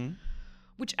accused,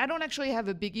 which I don't actually have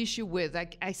a big issue with.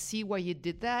 I see why he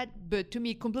did that, but to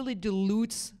me, it completely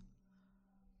dilutes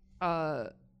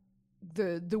the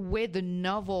way the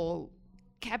novel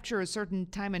captures a certain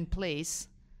time and place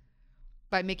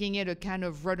by making it a kind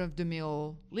of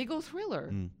run-of-the-mill legal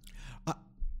thriller.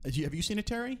 Have you seen it,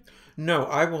 Terry? No,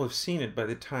 I will have seen it by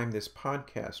the time this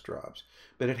podcast drops.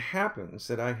 But it happens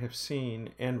that I have seen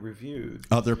and reviewed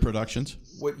Other productions?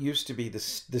 what used to be the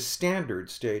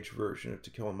standard stage version of To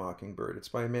Kill a Mockingbird. It's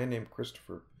by a man named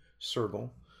Christopher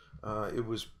Sergel. It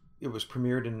was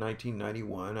premiered in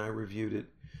 1991. I reviewed it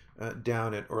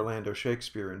down at Orlando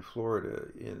Shakespeare in Florida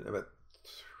in about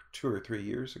 2 or 3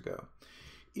 years ago.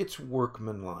 It's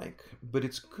workmanlike, but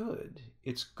it's good.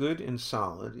 It's good and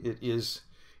solid.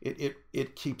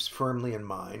 It keeps firmly in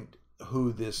mind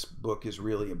who this book is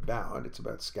really about. It's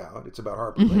about Scout. It's about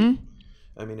Harper Lee.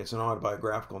 I mean, it's an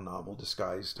autobiographical novel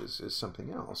disguised as something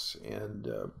else. And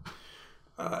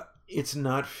it's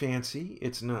not fancy.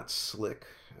 It's not slick.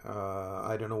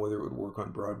 I don't know whether it would work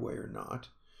on Broadway or not.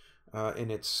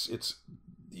 And it's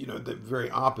the very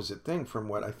opposite thing from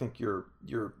what I think you're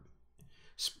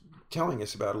telling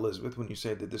us about, Elizabeth, when you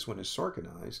say that this one is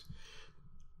Sorkinized.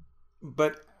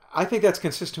 But I think that's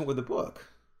consistent with the book.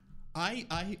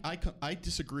 I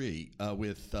disagree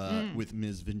with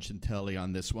Ms. Vincentelli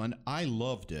on this one. I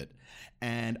loved it,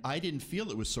 and I didn't feel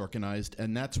it was Sorkinized,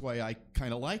 and that's why I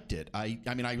kind of liked it. I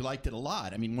mean, I liked it a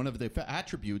lot. I mean, one of the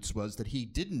attributes was that he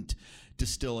didn't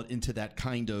distill it into that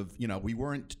kind of, we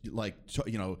weren't like,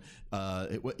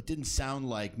 it didn't sound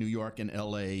like New York and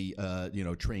L.A.,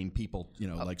 trained people,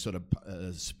 like sort of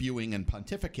spewing and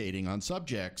pontificating on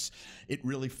subjects. It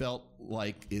really felt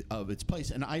like of its place.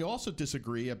 And I also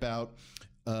disagree about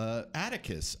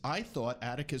Atticus. I thought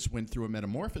Atticus went through a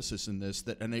metamorphosis in this,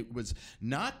 and it was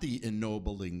not the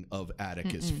ennobling of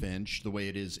Atticus Finch the way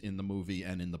it is in the movie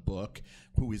and in the book,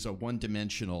 who is a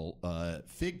one-dimensional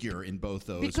figure in both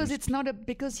those.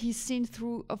 Because he's seen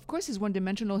through. Of course, he's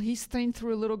one-dimensional. He's seen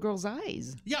through a little girl's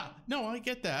eyes. Yeah, no, I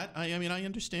get that. I mean, I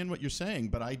understand what you're saying,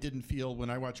 but I didn't feel when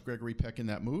I watched Gregory Peck in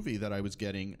that movie that I was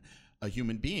getting a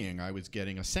human being. I was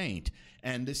getting a saint.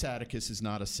 And this Atticus is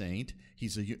not a saint.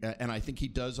 And I think he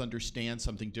does understand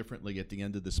something differently at the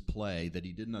end of this play that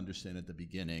he didn't understand at the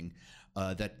beginning.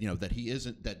 That he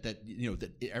isn't, that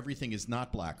everything is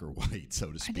not black or white,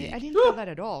 so to speak. I didn't feel that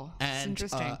at all. And, it's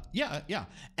interesting. Yeah.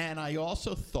 And I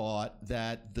also thought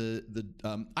that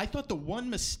I thought the one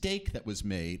mistake that was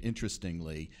made,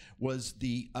 interestingly, was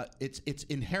it's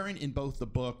inherent in both the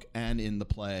book and in the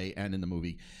play and in the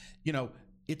movie.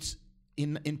 It's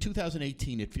in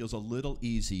 2018, it feels a little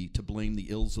easy to blame the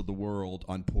ills of the world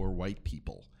on poor white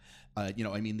people. I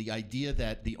mean, the idea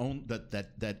that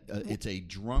it's a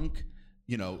drunk,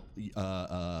 a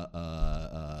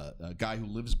guy who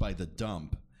lives by the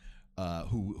dump,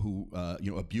 who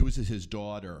abuses his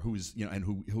daughter, and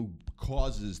who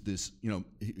causes this,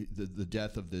 the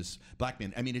death of this black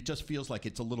man. I mean, it just feels like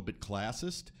it's a little bit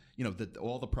classist. That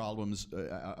all the problems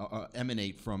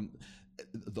emanate from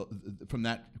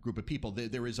that group of people.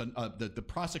 There is the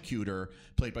prosecutor,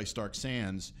 played by Stark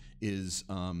Sands, is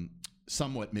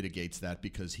somewhat mitigates that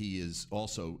because he is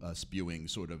also spewing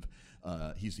sort of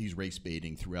he's race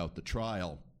baiting throughout the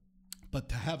trial. But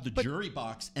to have the jury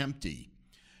box empty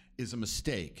is a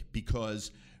mistake,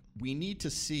 because we need to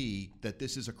see that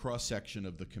this is a cross-section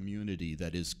of the community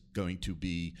that is going to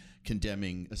be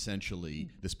condemning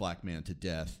essentially this black man to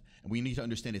death. And we need to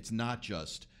understand it's not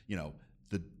just,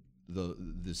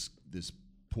 this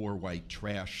poor white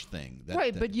trash thing.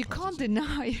 But you can't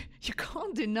deny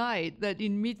that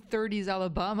in mid-30s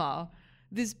Alabama,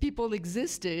 these people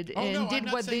existed and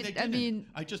did what they. I mean,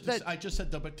 I just said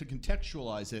that, but to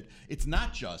contextualize it, it's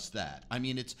not just that. I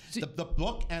mean, it's the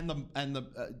book and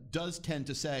the does tend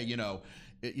to say,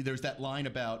 there's that line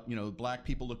about black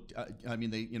people look.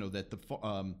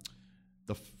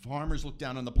 The farmers look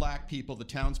down on the black people, the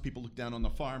townspeople look down on the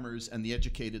farmers, and the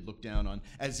educated look down on,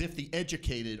 as if the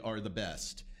educated are the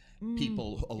best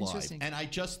people alive. And I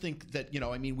just think that,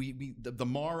 the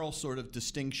moral sort of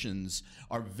distinctions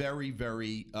are very,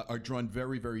 very, are drawn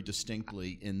very, very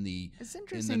distinctly in the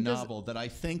novel, that I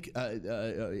think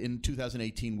in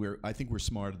 2018, we're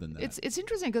smarter than that. It's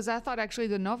interesting, because I thought actually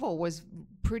the novel is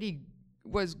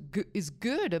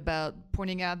good about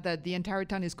pointing out that the entire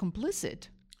town is complicit.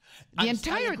 The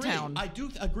entire town. I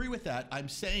do agree with that. I'm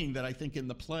saying that I think in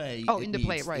the play,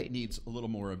 it needs a little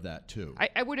more of that too.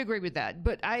 I would agree with that,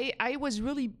 but I was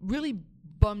really, really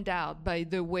bummed out by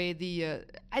the way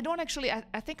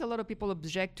I think a lot of people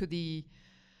object to the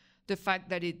fact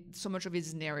that so much of it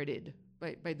is narrated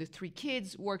by the three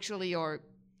kids who actually are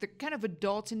the kind of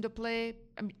adults in the play.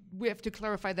 I mean, we have to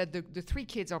clarify that the three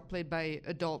kids are played by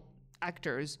adult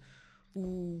actors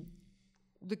who.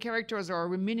 The characters are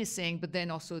reminiscing, but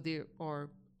then also they are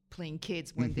playing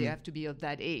kids when they have to be of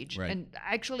that age. Right. And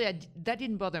actually, that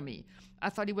didn't bother me.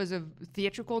 I thought it was a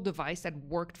theatrical device that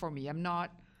worked for me. I'm not...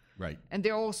 Right. And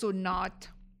they're also not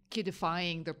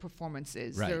kidifying their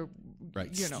performances. Right. They're,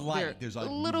 Right. you know, Slight. There's a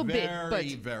little very,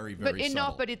 bit, very but enough.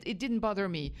 subtle. But it didn't bother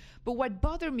me. But what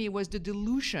bothered me was the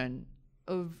dilution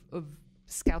of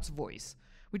Scout's voice,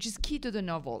 which is key to the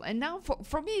novel. And now,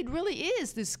 for me, it really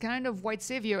is this kind of white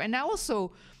savior. And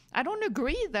I don't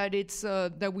agree that it's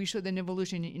that we showed an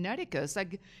evolution in Atticus.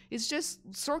 Like, it's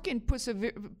just Sorkin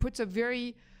puts a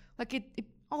very like it.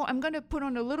 Oh, I'm going to put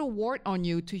on a little wart on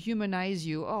you to humanize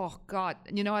you. Oh, God.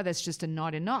 You know, that's just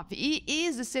not enough. He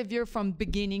is the savior from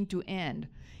beginning to end.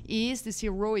 He is this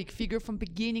heroic figure from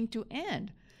beginning to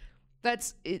end.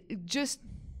 That's it, just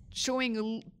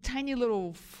showing tiny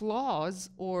little flaws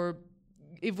or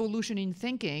evolution in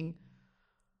thinking.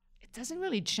 It doesn't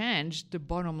really change the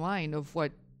bottom line of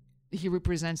what he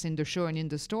represents in the show and in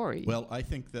the story. Well, I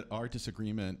think that our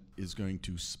disagreement is going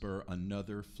to spur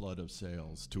another flood of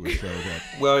sales to a show that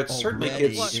well, it's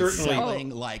certainly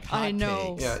selling like hotcakes. I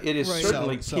know. Yeah, it is Right.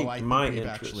 certainly So piqued I think my we've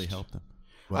interest. actually helped them.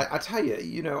 I tell you,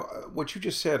 you know, what you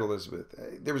just said, Elizabeth,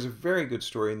 there was a very good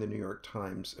story in the New York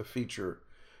Times, a feature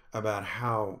about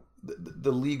how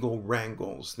the legal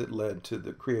wrangles that led to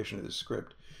the creation of the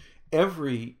script.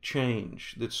 Every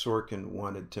change that Sorkin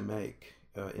wanted to make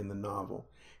in the novel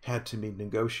had to be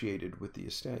negotiated with the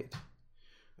estate.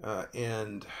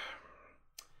 And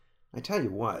I tell you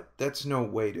what, that's no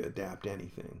way to adapt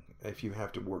anything if you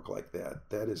have to work like that.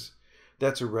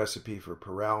 That's a recipe for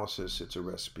paralysis. It's a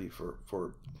recipe for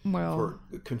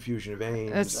confusion of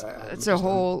aims. That's a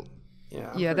whole...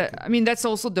 Yeah, that's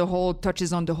also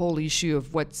touches on the whole issue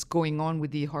of what's going on with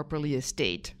the Harper Lee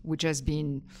estate, which has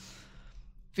been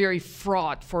very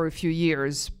fraught for a few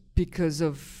years because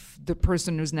of the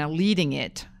person who's now leading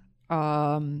it.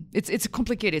 It's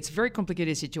a very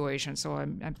complicated situation. So I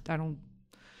don't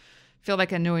feel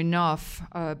like I know enough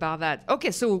about that.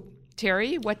 Okay, so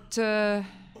Terry, what?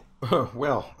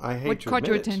 Well, I hate what to caught admit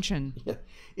your it. attention?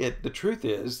 The truth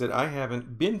is that I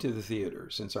haven't been to the theater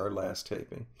since our last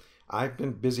taping. I've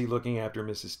been busy looking after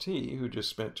Mrs. T, who just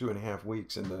spent 2.5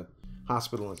 weeks in the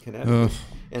hospital in Connecticut.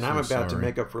 And I'm about to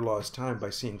make up for lost time by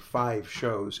seeing 5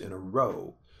 shows in a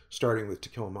row, starting with To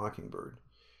Kill a Mockingbird.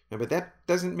 But that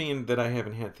doesn't mean that I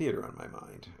haven't had theater on my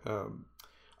mind.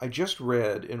 I just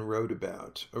read and wrote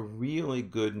about a really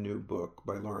good new book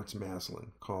by Lawrence Maslin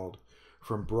called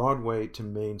From Broadway to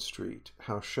Main Street,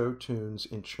 How Show Tunes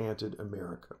Enchanted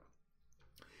America.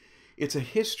 It's a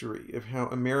history of how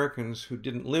Americans who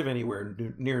didn't live anywhere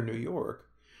near New York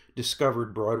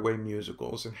discovered Broadway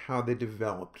musicals and how they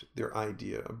developed their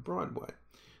idea of Broadway.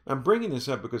 I'm bringing this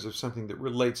up because of something that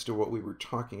relates to what we were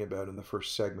talking about in the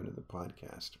first segment of the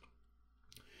podcast.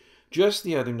 Just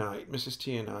the other night, Mrs.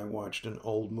 T and I watched an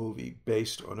old movie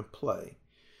based on a play.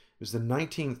 It was the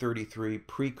 1933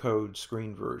 pre-code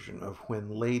screen version of When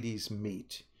Ladies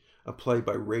Meet, a play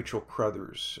by Rachel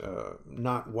Crothers,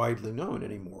 not widely known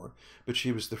anymore, but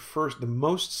she was the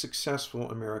most successful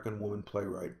American woman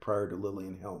playwright prior to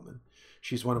Lillian Hellman.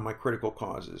 She's one of my critical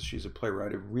causes. She's a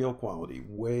playwright of real quality,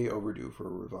 way overdue for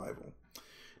a revival.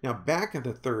 Now, back in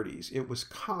the 30s, it was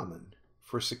common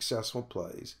for successful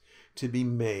plays to be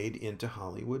made into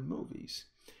Hollywood movies.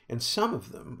 And some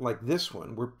of them, like this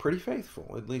one, were pretty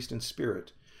faithful, at least in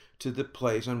spirit, to the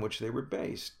plays on which they were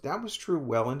based. That was true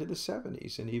well into the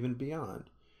 70s and even beyond.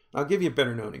 I'll give you a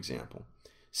better known example.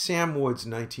 Sam Wood's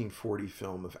 1940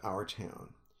 film of Our Town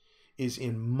is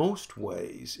in most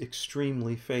ways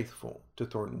extremely faithful to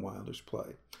Thornton Wilder's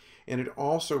play. And it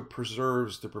also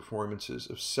preserves the performances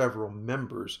of several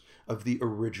members of the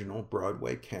original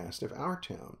Broadway cast of Our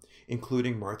Town,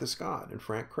 including Martha Scott and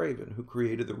Frank Craven, who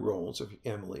created the roles of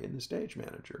Emily and the stage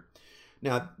manager.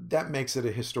 Now, that makes it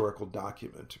a historical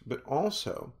document, but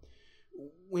also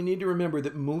we need to remember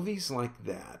that movies like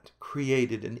that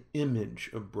created an image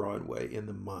of Broadway in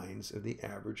the minds of the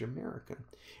average American.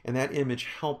 And that image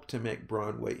helped to make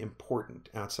Broadway important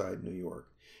outside New York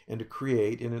and to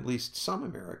create, in at least some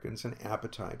Americans, an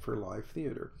appetite for live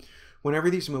theater. Whenever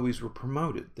these movies were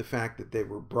promoted, the fact that they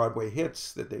were Broadway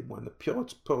hits, that they won the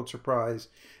Pulitzer Prize,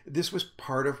 this was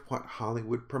part of what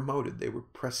Hollywood promoted. They were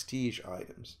prestige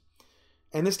items.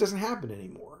 And this doesn't happen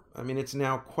anymore. I mean, it's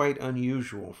now quite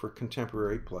unusual for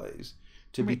contemporary plays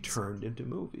to be turned into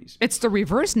movies. It's the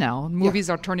reverse now. Movies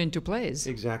are turned into plays.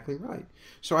 Exactly right.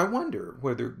 So I wonder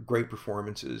whether great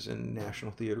performances in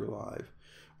National Theatre Live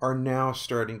are now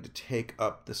starting to take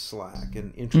up the slack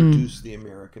and introduce the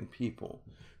American people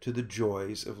to the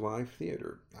joys of live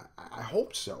theater. I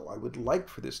hope so. I would like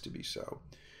for this to be so.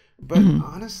 But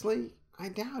honestly, I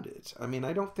doubt it. I mean,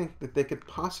 I don't think that they could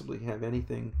possibly have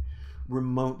anything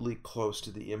remotely close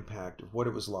to the impact of what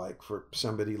it was like for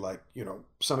somebody like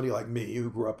me who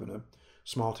grew up in a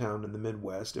small town in the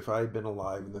Midwest, if I had been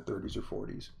alive in the 30s or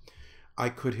 40s, I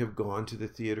could have gone to the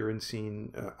theater and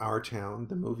seen Our Town,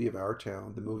 the movie of Our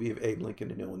Town, the movie of Abe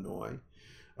Lincoln in Illinois,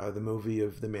 the movie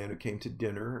of The Man Who Came to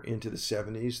Dinner into the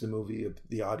 70s, the movie of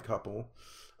The Odd Couple,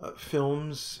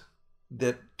 films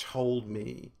that told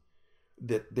me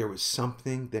that there was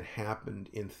something that happened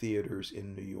in theaters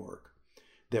in New York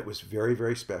that was very,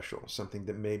 very special, something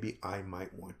that maybe I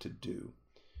might want to do.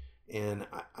 And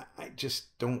I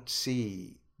just don't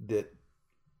see that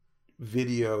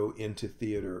video into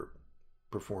theater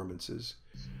performances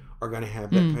are going to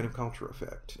have that kind of cultural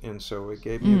effect. And so it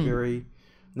gave me a very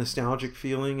nostalgic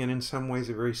feeling, and in some ways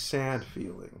a very sad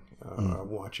feeling,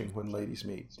 watching When Ladies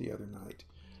Meet the other night,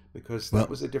 because that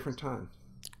was a different time.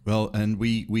 Well, and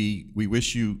we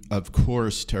wish you, of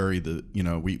course, Terry,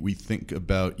 we think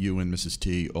about you and Mrs.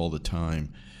 T all the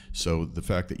time. So the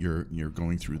fact that you're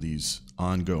going through these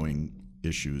ongoing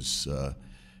issues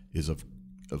is of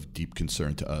deep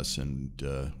concern to us, and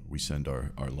we send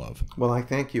our love. Well, I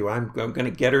thank you. I'm going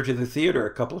to get her to the theater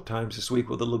a couple of times this week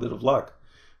with a little bit of luck.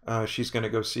 She's going to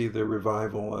go see the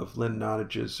revival of Lynn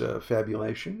Nottage's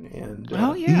Fabulation, and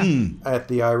at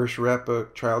the Irish Rep, A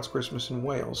Child's Christmas in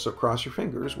Wales. So cross your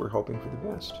fingers. We're hoping for the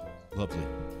best. Lovely.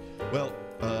 Well,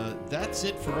 that's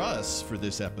it for us for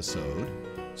this episode.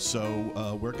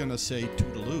 So we're going to say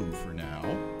toodaloo for now.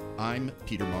 I'm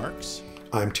Peter Marks.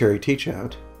 I'm Terry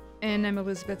Teachout. And I'm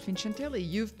Elizabeth Vincentelli.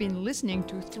 You've been listening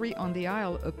to Three on the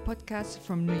Aisle, a podcast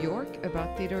from New York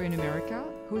about theater in America,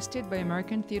 hosted by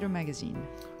American Theater Magazine.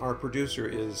 Our producer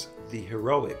is the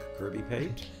heroic Kirby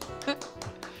Pate.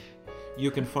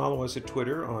 You can follow us at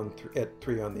Twitter at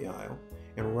Three on the Aisle,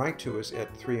 and write to us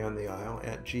at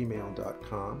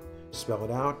threeontheaisle@gmail.com. Spell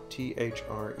it out,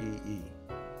 THREE.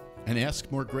 And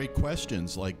ask more great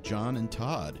questions like John and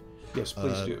Todd. Yes,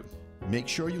 please do. Make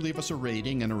sure you leave us a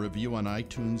rating and a review on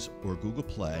iTunes or Google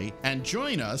Play. And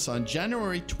join us on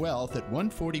January 12th at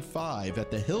 1:45 at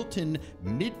the Hilton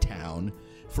Midtown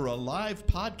for a live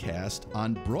podcast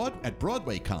at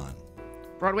BroadwayCon.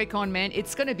 BroadwayCon, man,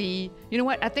 it's going to be, you know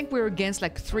what? I think we're against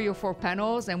like 3 or 4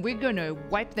 panels, and we're going to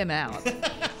wipe them out.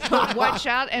 But watch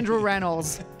out, Andrew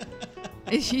Reynolds.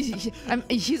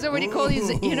 He's already called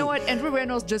his, you know what? Andrew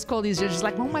Reynolds just called his judges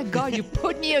like, oh my God, you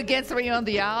put me against Three on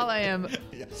the Aisle. I am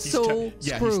screwed.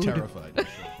 He's terrified.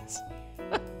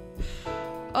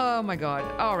 Oh my God.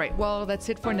 All right. Well, that's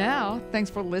it for now. Thanks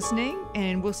for listening,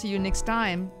 and we'll see you next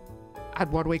time at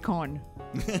BroadwayCon.